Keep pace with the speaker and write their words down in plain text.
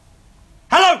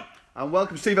And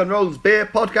welcome to Steve and Roland's Beer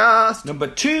Podcast. Number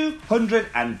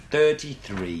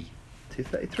 233.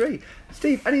 233.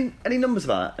 Steve, any numbers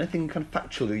about that? Anything kind of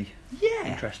factually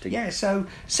interesting? Yeah, so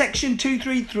Section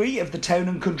 233 of the Town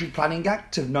and Country Planning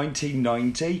Act of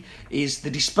 1990 is the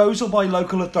disposal by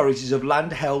local authorities of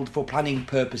land held for planning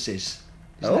purposes.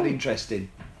 Isn't that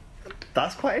interesting?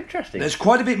 That's quite interesting. There's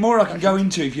quite a bit more I can go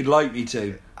into if you'd like me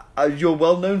to. You're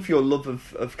well known for your love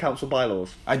of council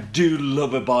bylaws. I do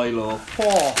love a bylaw.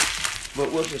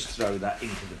 But we'll just throw that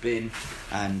into the bin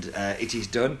and it is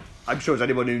done. I'm sure as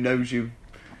anyone who knows you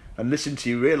and listens to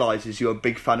you realises you're a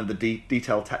big fan of the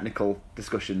detailed technical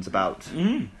discussions about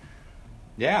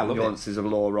Yeah, I love nuances of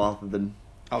law rather than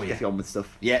getting on with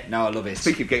stuff. Yeah, no, I love it.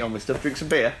 Speaking of getting on with stuff, drink some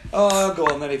beer. Oh, go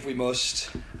on then if we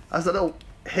must. As a little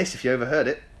hiss, if you overheard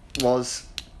it, was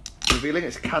revealing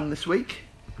its can this week.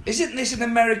 Isn't this an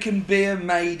American beer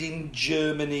made in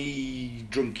Germany,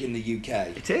 drunk in the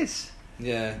UK? It is.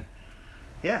 Yeah.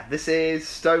 Yeah, this is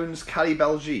Stone's Cali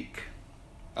Belgique.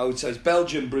 Oh, so it's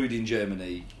Belgian brewed in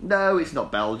Germany. No, it's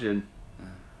not Belgian.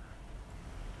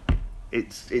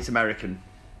 It's American,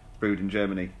 brewed in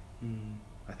Germany,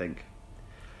 I think.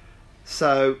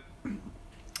 So,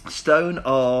 Stone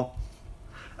are...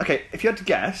 Okay, if you had to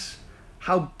guess,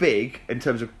 how big, in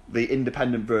terms of the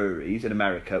independent breweries in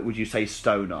America, would you say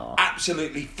Stone are?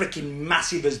 Absolutely freaking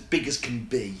massive, as big as can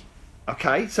be.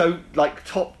 Okay, so, like,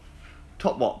 top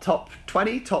what? Top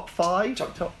 20? Top 5?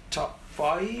 Top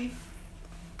 5?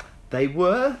 They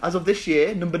were, as of this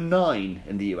year, number 9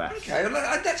 in the US. Okay,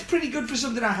 well, that's pretty good for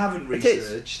something I haven't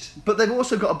researched. But they've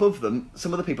also got above them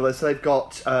some other people. So they've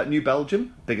got New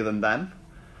Belgium, bigger than them.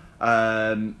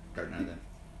 Don't know them.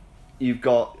 You've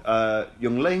got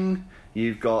Young Ling.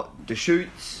 You've got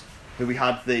Deschutes, who we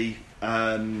had the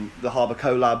Harbour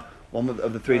Collab, one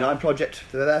of the 3-9 project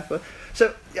they're there for.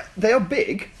 So yeah, they are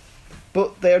big,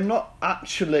 but they're not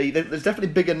actually... There's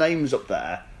definitely bigger names up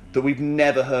there that we've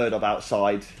never heard of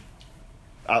outside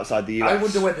the US. I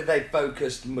wonder whether they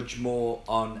focused much more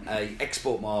on a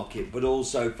export market, but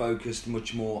also focused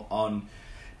much more on...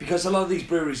 Because a lot of these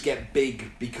breweries get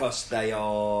big because they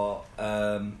are...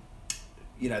 they're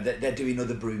doing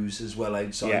other brews as well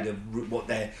outside of what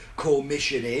their core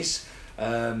mission is.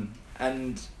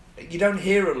 And you don't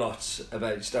hear a lot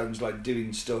about Stones like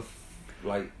doing stuff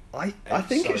like... I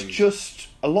think it's just...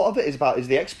 A lot of it is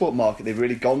the export market they've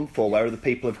really gone for, where other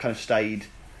people have kind of stayed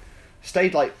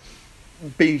like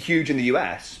being huge in the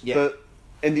US. Yeah. But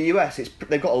in the US,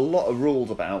 they've got a lot of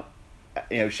rules about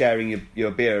sharing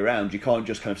your beer around. You can't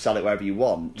just kind of sell it wherever you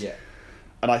want. Yeah.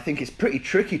 And I think it's pretty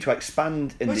tricky to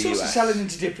expand in the US. Also selling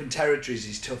into different territories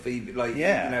is tough,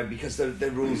 because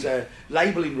the rules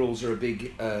labelling rules are a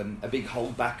big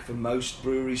holdback for most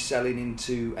breweries selling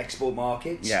into export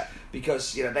markets. Yeah.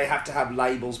 Because they have to have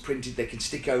labels printed they can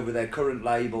stick over their current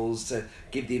labels to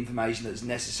give the information that's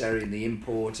necessary in the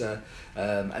importer,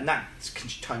 and that's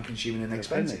time consuming and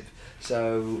expensive.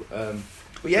 So,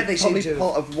 they seem to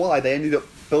part of why they ended up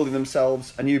building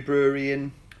themselves a new brewery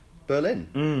in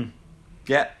Berlin.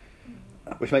 Yeah.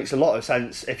 Which makes a lot of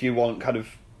sense if you want kind of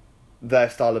their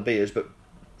style of beers, but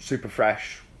super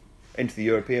fresh into the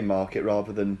European market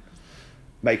rather than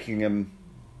making them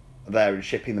there and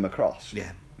shipping them across.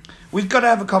 Yeah. We've got to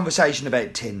have a conversation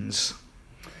about tins.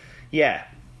 Yeah.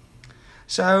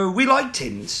 So, we like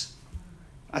tins.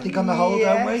 I think on the whole,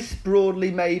 don't we?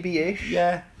 Broadly, maybe-ish.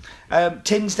 Yeah.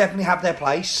 Tins definitely have their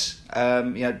place.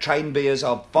 Train beers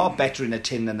are far better in a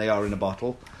tin than they are in a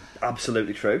bottle.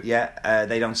 Absolutely true. Yeah,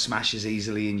 they don't smash as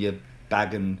easily in your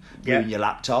bag and ruin your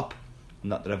laptop.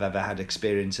 Not that I've ever had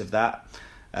experience of that.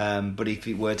 But if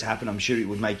it were to happen, I'm sure it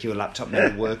would make your laptop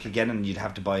never work again and you'd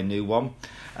have to buy a new one.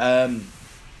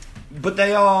 But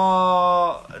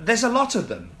there's a lot of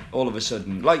them all of a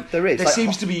sudden. Like there is. There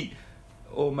seems to be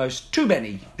almost too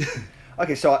many.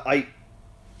 Okay, so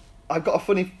I've got a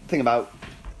funny thing about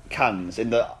cans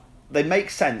in that they make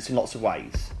sense in lots of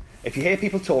ways. If you hear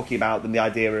people talking about them, the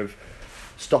idea of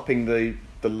stopping the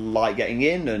light getting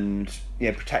in and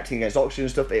protecting against oxygen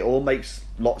and stuff, it all makes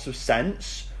lots of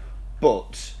sense.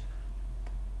 But,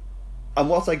 and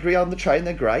whilst I agree on the train,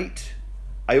 they're great,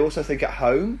 I also think at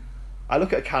home, I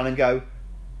look at a can and go,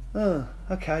 oh,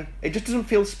 okay. It just doesn't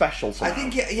feel special somehow.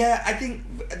 I think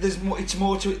there's more. It's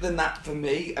more to it than that for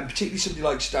me, and particularly somebody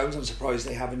like Stones. I'm surprised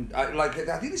they haven't. I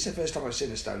think this is the first time I've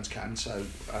seen a Stones can. So,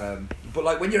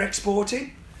 but when you're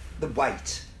exporting, the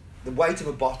weight of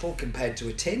a bottle compared to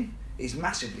a tin is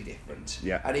massively different.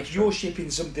 Yeah, and if you're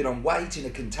shipping something on weight in a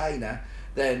container,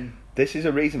 then This is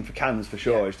a reason for cans for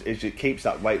sure. Is it keeps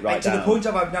that weight right and to down. the point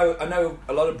of I know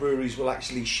a lot of breweries will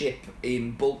actually ship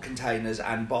in bulk containers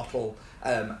and bottle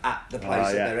at the place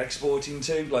that they're exporting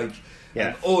to, like,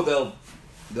 or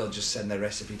they'll just send their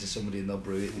recipe to somebody and they'll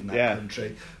brew it in that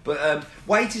country. But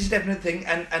weight is a definite thing,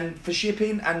 and for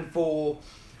shipping and for,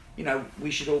 you know,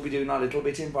 we should all be doing our little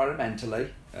bit environmentally.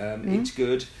 It's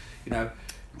good, you know.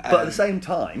 But at the same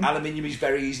time, aluminium is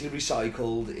very easily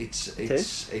recycled.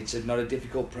 It's not a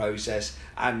difficult process,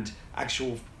 and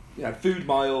actual, you know, food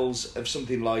miles of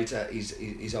something lighter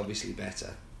is obviously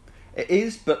better. It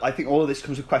is, but I think all of this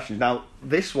comes with questions. Now,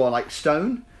 this one, like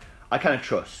Stone, I kind of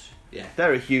trust. Yeah,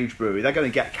 they're a huge brewery. They're going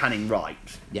to get canning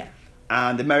right. Yeah,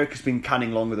 and America's been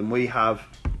canning longer than we have,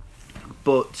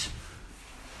 but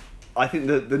I think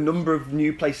the number of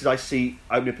new places I see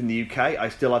opening up in the UK, I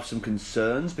still have some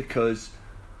concerns because.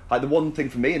 Like the one thing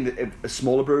for me, and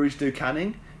smaller breweries do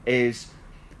canning, is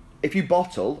if you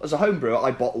bottle, as a home brewer,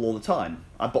 I bottle all the time.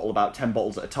 I bottle about 10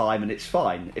 bottles at a time and it's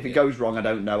fine. If it goes wrong, I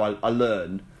don't know, I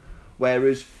learn.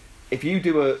 Whereas if you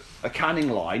do a canning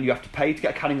line, you have to pay to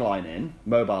get a canning line in,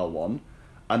 mobile one,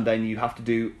 and then you have to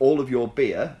do all of your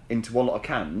beer into one lot of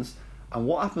cans. And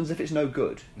what happens if it's no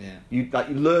good? Yeah.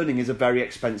 Learning is a very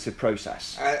expensive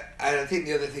process. I think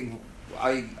the other thing...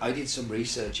 I did some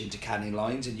research into canning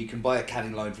lines, and you can buy a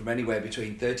canning line from anywhere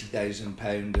between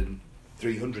 £30,000 and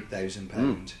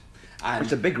 £300,000. And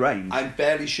it's a big range. I'm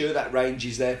fairly sure that range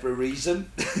is there for a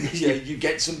reason. You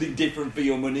get something different for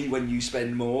your money when you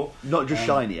spend more. Not just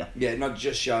shinier. Yeah, not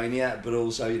just shinier, but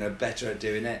also, you know, better at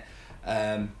doing it.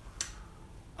 And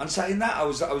saying that, I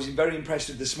was very impressed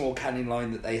with the small canning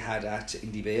line that they had at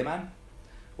Indie Beer Man,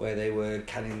 where they were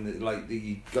canning,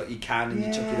 you got your can and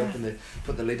you took it up and they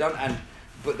put the lid on,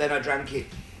 but then I drank it,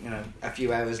 you know, a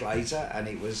few hours later, and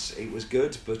it was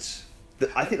good. But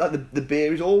I think the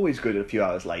beer is always good a few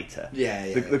hours later.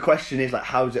 Yeah. The question is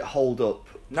how does it hold up?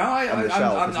 No,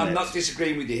 I'm not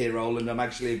disagreeing with you here, Roland. I'm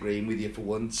actually agreeing with you for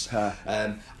once.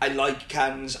 I like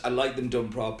cans. I like them done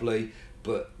properly,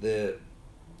 but the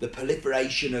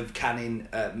proliferation of canning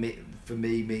for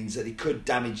me means that it could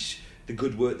damage the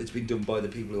good work that's been done by the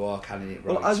people who are canning it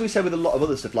right. Well, as we said with a lot of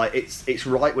other stuff, like it's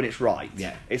right when it's right.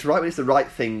 Yeah. It's right when it's the right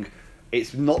thing.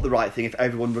 It's not the right thing if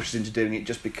everyone rushes into doing it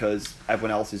just because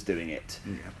everyone else is doing it.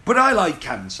 Yeah. But I like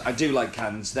cans. I do like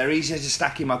cans. They're easier to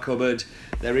stack in my cupboard.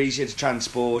 They're easier to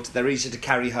transport. They're easier to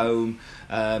carry home.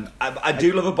 I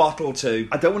do love a bottle too.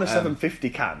 I don't want a 750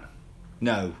 can.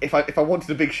 No. If I wanted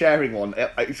a big sharing one,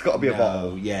 it's got to be a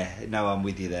bottle. Yeah. No, I'm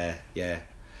with you there. Yeah.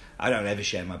 I don't ever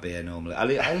share my beer normally.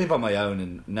 I live on my own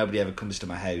and nobody ever comes to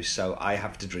my house, so I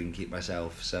have to drink it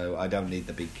myself. So I don't need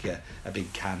a big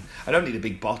can. I don't need a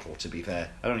big bottle, to be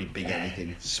fair. I don't need big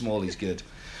anything. Small is good.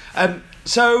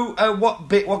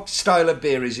 What style of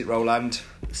beer is it, Roland?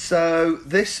 So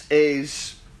this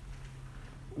is,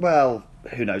 well,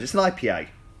 who knows? It's an IPA.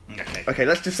 Okay,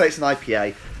 let's just say it's an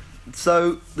IPA.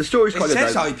 So the story's quite good. It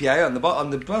says IPA on the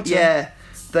bottom. Yeah,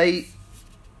 they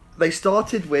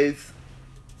started with.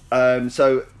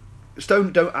 So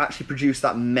Stone don't actually produce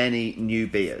that many new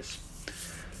beers.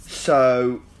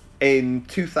 So in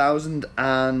 2009,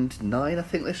 I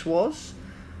think this was,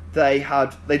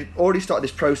 they'd already started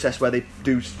this process where they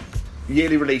do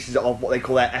yearly releases of what they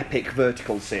call their Epic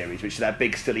Vertical series, which are their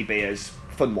big silly beers,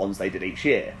 fun ones they did each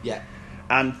year. Yeah.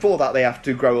 And for that, they have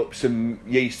to grow up some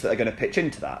yeast that they're going to pitch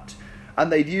into that.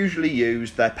 And they'd usually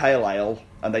used their pale ale,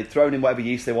 and they'd thrown in whatever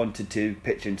yeast they wanted to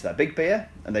pitch into their big beer,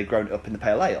 and they'd grown it up in the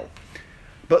pale ale.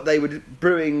 But they were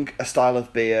brewing a style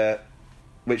of beer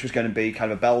which was going to be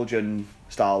kind of a Belgian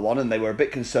style one, and they were a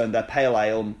bit concerned their pale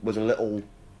ale was a little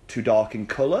too dark in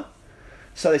colour.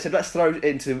 So they said, let's throw it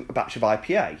into a batch of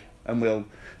IPA, and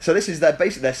so this is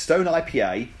their Stone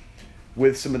IPA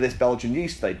with some of this Belgian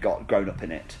yeast they'd got grown up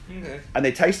in it. Okay. And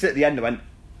they tasted it at the end and went,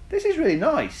 this is really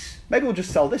nice. Maybe we'll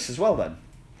just sell this as well then.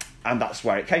 And that's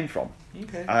where it came from.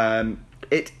 Okay.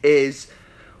 It is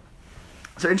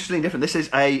so interestingly different. This is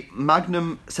a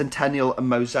Magnum, Centennial and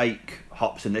Mosaic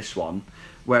hops in this one,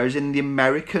 whereas in the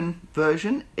American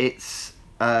version it's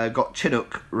got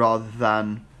Chinook rather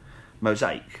than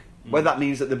Mosaic. Whether that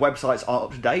means that the websites aren't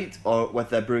up to date, or whether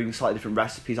they're brewing slightly different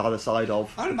recipes either side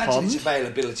of I would the imagine pond. it's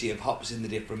availability of hops in the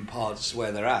different parts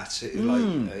where they're at.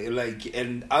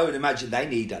 And I would imagine they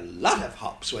need a lot of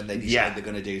hops when they decide they're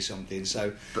going to do something.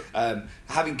 So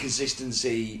having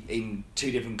consistency in two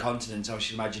different continents, I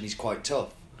should imagine, is quite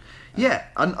tough. Yeah,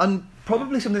 and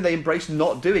probably something they embrace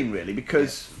not doing really,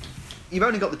 because you've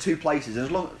only got the two places, and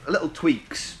as long little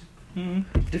tweaks,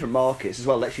 different markets as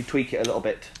well, lets you tweak it a little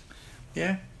bit.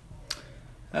 Yeah.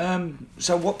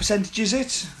 So what percentage is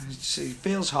it? It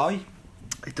feels high.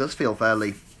 It does feel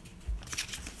fairly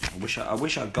I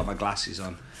wish I'd got my glasses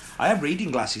on. I have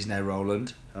reading glasses now,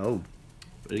 Roland. Oh.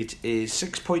 It is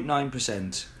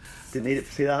 6.9%. Didn't need it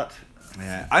to see that.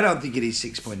 Yeah, I don't think it is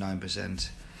 6.9%.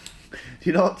 Do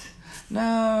you not?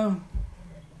 No.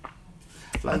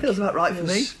 That feels about right for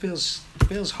me. Feels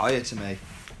higher to me.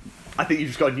 I think you've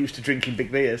just gotten used to drinking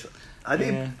big beers. I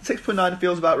think 6.9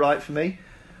 feels about right for me.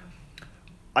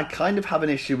 I kind of have an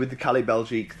issue with the Cali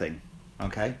Belgique thing.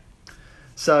 Okay.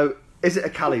 So, is it a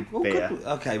Cali beer?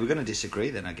 Okay, we're going to disagree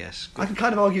then, I guess. I can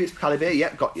kind of argue it's Cali beer.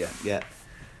 Yeah, got you. Yeah.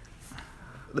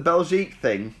 The Belgique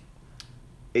thing,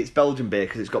 it's Belgian beer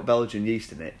because it's got Belgian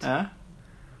yeast in it. Huh?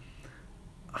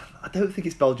 I don't think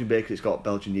it's Belgian beer because it's got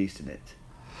Belgian yeast in it.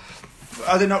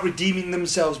 Are they not redeeming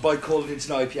themselves by calling it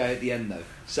an IPA at the end, though?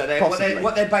 So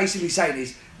what they're basically saying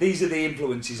is, these are the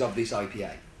influences of this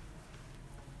IPA.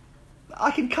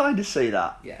 I can kind of see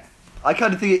that. Yeah. I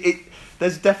kind of think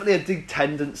there's definitely a big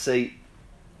tendency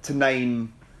to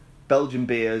name Belgian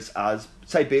beers as,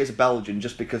 say, beers are Belgian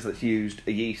just because it's used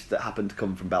a yeast that happened to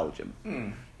come from Belgium.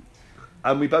 Mm.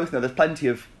 And we both know there's plenty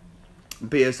of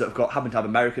beers that happen to have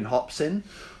American hops in,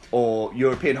 or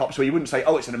European hops, where you wouldn't say,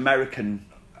 oh, it's an American.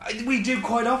 We do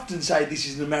quite often say this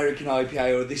is an American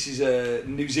IPA or this is a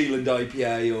New Zealand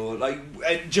IPA, or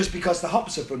just because the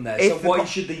hops are from there. So why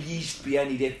should the yeast be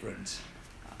any different?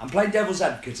 I'm playing devil's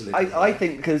advocate a little bit. I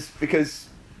think because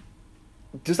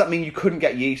does that mean you couldn't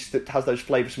get yeast that has those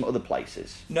flavours from other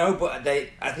places? No, but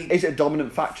I think... Is it a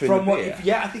dominant factor in the beer?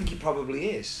 Yeah, I think it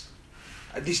probably is.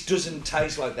 This doesn't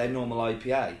taste like their normal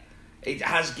IPA. It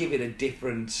has given a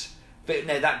different... But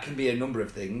no, that can be a number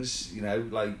of things,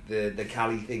 like the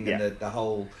Cali thing and the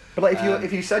whole... But like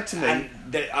if you said to me... And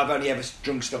I've only ever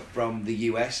drunk stuff from the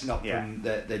US, not from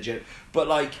the... But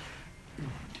like,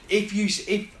 if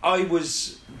I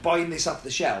was buying this off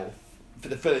the shelf for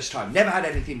the first time, never had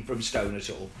anything from Stone at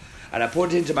all, and I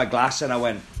put it into my glass and I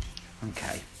went,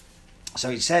 okay. So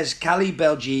it says Cali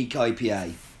Belgique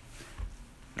IPA.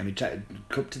 Let me take a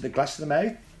cup to the glass of the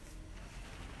mouth.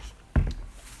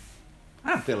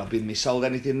 I don't feel I've been missold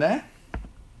anything there.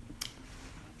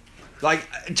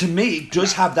 Like, to me, it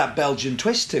does have that Belgian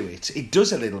twist to it. It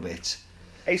does a little bit.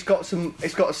 It's got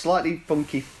a slightly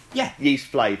funky yeast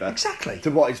flavour. Exactly. To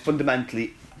what is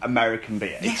fundamentally American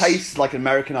beer. Yes. It tastes like an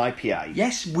American IPA.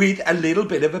 Yes, with a little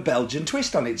bit of a Belgian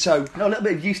twist on it. So a little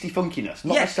bit of yeasty funkiness,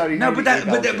 not necessarily. No,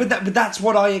 but that's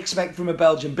what I expect from a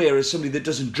Belgian beer as somebody that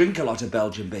doesn't drink a lot of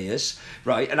Belgian beers,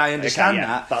 right? And I understand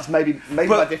that. That's maybe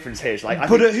my difference here is like.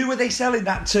 Who are they selling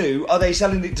that to? Are they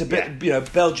selling it to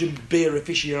Belgian beer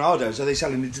aficionados? Are they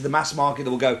selling it to the mass market that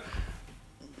will go?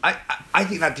 I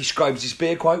think that describes this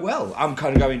beer quite well. I'm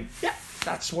kind of going, yeah,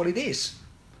 that's what it is.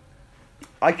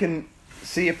 I can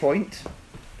see your point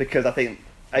because I think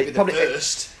it probably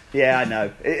first. Yeah, I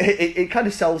know. It kind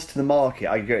of sells to the market.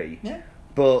 I agree. Yeah,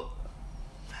 but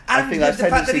and I think the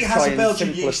fact that it has a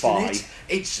Belgian yeast in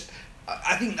it,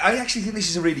 I actually think this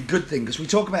is a really good thing because we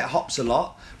talk about hops a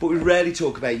lot, but we rarely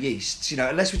talk about yeasts.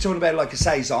 Unless we're talking about like a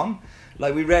saison,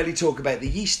 like we rarely talk about the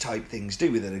yeast type things,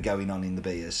 do we? That are going on in the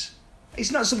beers.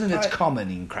 It's not something that's common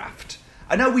in craft.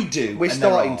 I know we do. We're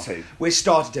starting to.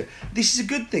 This is a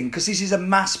good thing because this is a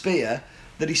mass beer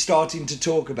that is starting to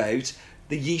talk about.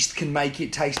 The yeast can make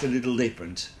it taste a little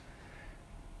different.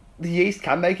 The yeast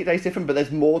can make it taste different, but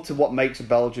there's more to what makes a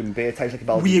Belgian beer taste like a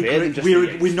Belgian beer than just the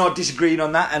yeast. We're not disagreeing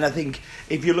on that, and I think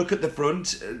if you look at the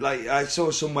front, like I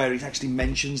saw somewhere, it actually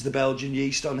mentions the Belgian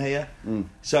yeast on here. Mm.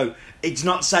 So it's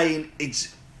not saying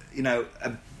it's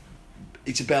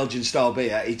it's a Belgian style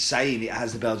beer. It's saying it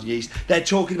has the Belgian yeast. They're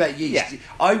talking about yeast. Yeah.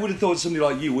 I would have thought somebody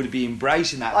like you would be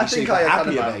embracing that. I think I'm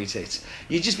happy about it.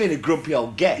 You're just being a grumpy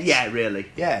old get. Yeah, really.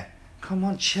 Yeah. Come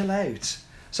on, chill out.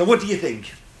 So, what do you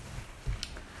think?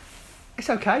 It's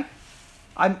okay.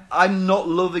 I'm not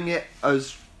loving it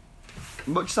as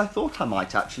much as I thought I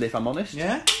might. Actually, if I'm honest.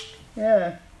 Yeah.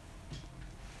 Yeah.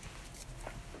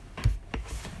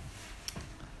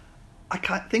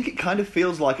 I think it kind of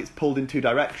feels like it's pulled in two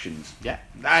directions. Yeah,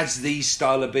 as these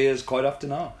style of beers quite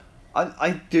often are.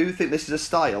 I do think this is a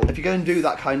style. If you're going to do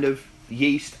that kind of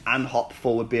yeast and hop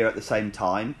forward beer at the same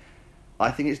time, I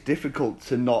think it's difficult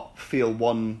to not feel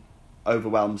one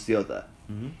overwhelms the other.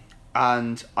 Mm-hmm.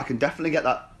 And I can definitely get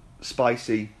that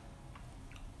spicy,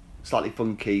 slightly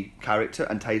funky character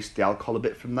and taste the alcohol a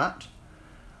bit from that.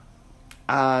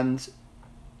 And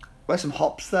there's some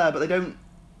hops there, but they don't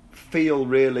feel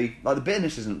really like the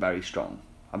bitterness isn't very strong.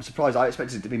 I'm surprised. I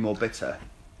expected it to be more bitter.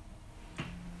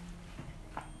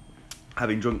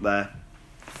 Having drunk their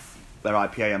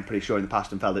IPA, I'm pretty sure in the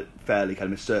past and felt it fairly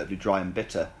kind of assertively dry and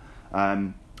bitter.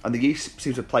 And the yeast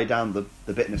seems to have played down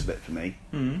the bitterness a bit for me.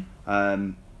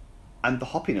 Mm-hmm. And the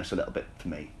hoppiness a little bit for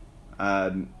me.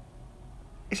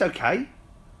 it's okay,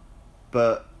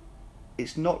 but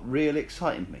it's not really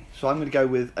exciting me. So I'm going to go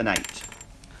with an 8.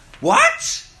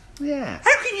 What? Yeah.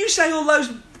 How can you say all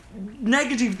those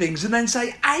negative things and then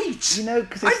say 8? You know,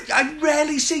 because I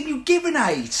rarely see you give an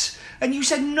 8, and you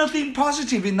said nothing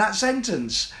positive in that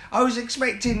sentence. I was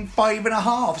expecting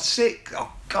 5.5, 6.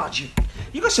 Oh God, you got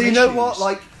some. So you issues. know what?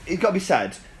 Like, it's got to be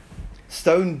said,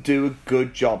 Stone do a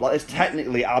good job. Like, there's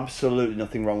technically absolutely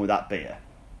nothing wrong with that beer.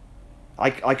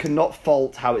 I cannot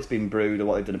fault how it's been brewed or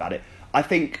what they've done about it. I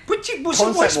think,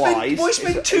 concept-wise, why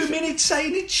spend 2 minutes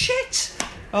saying it's shit?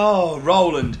 Oh,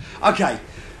 Roland. Okay,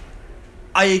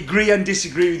 I agree and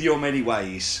disagree with you in many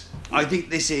ways. I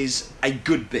think this is a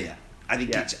good beer. I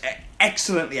think it's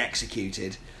excellently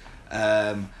executed.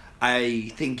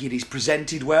 I think it is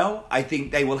presented well. I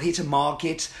think they will hit a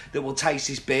market that will taste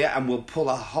this beer and will pull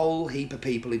a whole heap of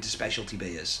people into specialty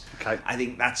beers. Okay. I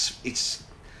think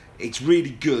it's really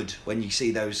good when you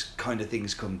see those kind of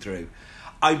things come through.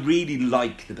 I really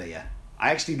like the beer.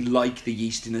 I actually like the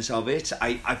yeastiness of it.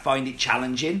 I find it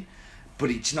challenging,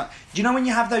 but it's not. Do you know when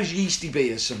you have those yeasty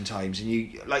beers sometimes, and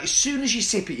you like as soon as you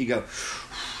sip it, you go,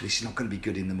 "This is not going to be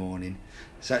good in the morning."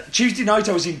 So Tuesday night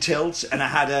I was in Tilt and I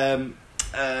had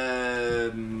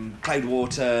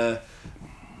Cloudwater,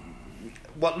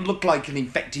 what looked like an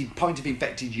pint of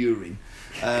infected urine.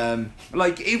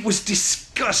 Like, it was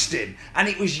disgusting, and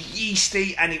it was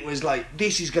yeasty, and it was like,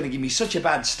 this is going to give me such a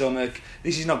bad stomach.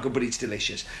 This is not good, but it's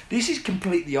delicious. This is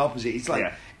completely opposite. It's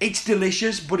like, it's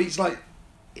delicious, but it's like,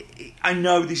 I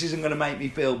know this isn't going to make me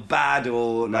feel bad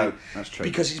or no, that's true,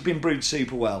 because it's been brewed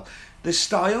super well. The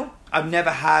style, I've never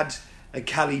had a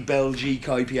Cali Belgique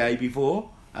IPA before.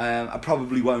 I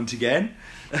probably won't again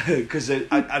because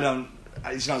I don't.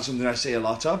 It's not something I see a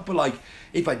lot of. But like,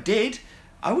 if I did,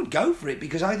 I would go for it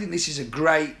because I think this is a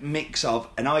great mix of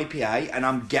an IPA and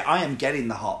I am getting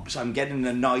the hops. I'm getting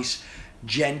a nice,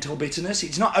 gentle bitterness.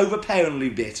 It's not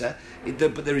overpoweringly bitter,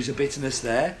 but there is a bitterness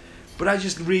there. But I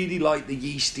just really like the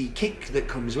yeasty kick that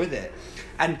comes with it,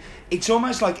 and it's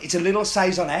almost like it's a little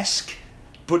saison-esque,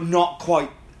 but not quite.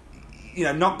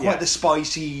 Not quite the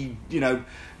spicy.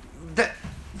 That.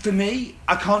 For me,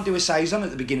 I can't do a saison at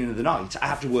the beginning of the night. I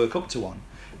have to work up to one.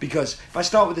 Because if I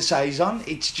start with a saison,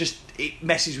 it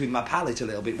messes with my palate a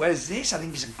little bit. Whereas this, I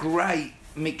think, is a great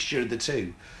mixture of the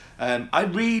two. I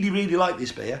really, really like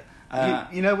this beer.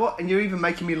 You know what? And you're even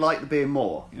making me like the beer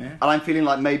more. Yeah. And I'm feeling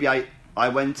like maybe I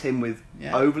went in with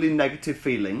overly negative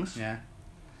feelings. Yeah.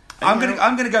 I'm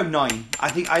gonna go 9. I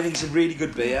think it's a really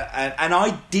good beer, and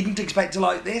I didn't expect to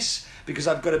like this because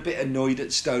I've got a bit annoyed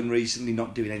at Stone recently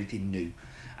not doing anything new.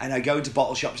 And I go into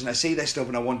bottle shops and I see their stuff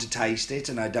and I want to taste it,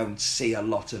 and I don't see a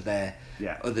lot of their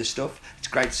other stuff. It's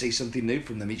great to see something new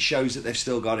from them. It shows that they've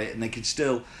still got it and they can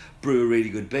still brew a really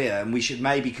good beer. And we should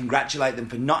maybe congratulate them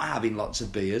for not having lots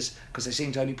of beers because they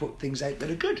seem to only put things out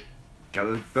that are good.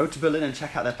 Go to Berlin and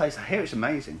check out their place. I hear it's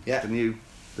amazing. Yeah. The new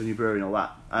brewery and all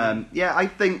that. I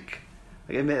think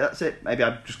that's it. Maybe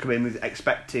I've just come in with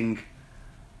expecting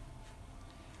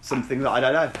something that I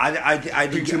don't know. I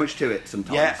think too much to it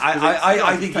sometimes. Yeah,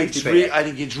 I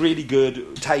think it's really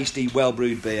good, tasty, well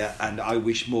brewed beer, and I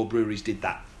wish more breweries did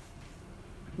that.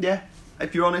 Yeah,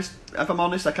 if I'm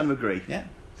honest, I kind of agree. Yeah,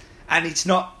 and it's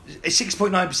not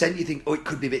 6.9%. You think, it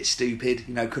could be a bit stupid,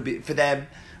 could be for them,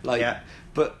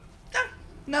 but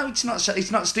no, it's not.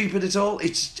 It's not stupid at all.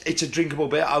 It's a drinkable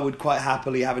beer. I would quite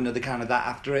happily have another can of that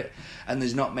after it, and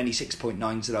there's not many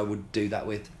 6.9s that I would do that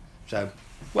with. So,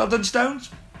 well done, Stones.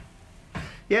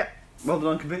 Yeah, well done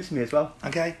on convincing me as well.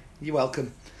 Okay, you're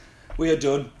welcome. We are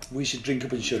done. We should drink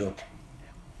up and shut up.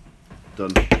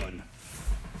 Done.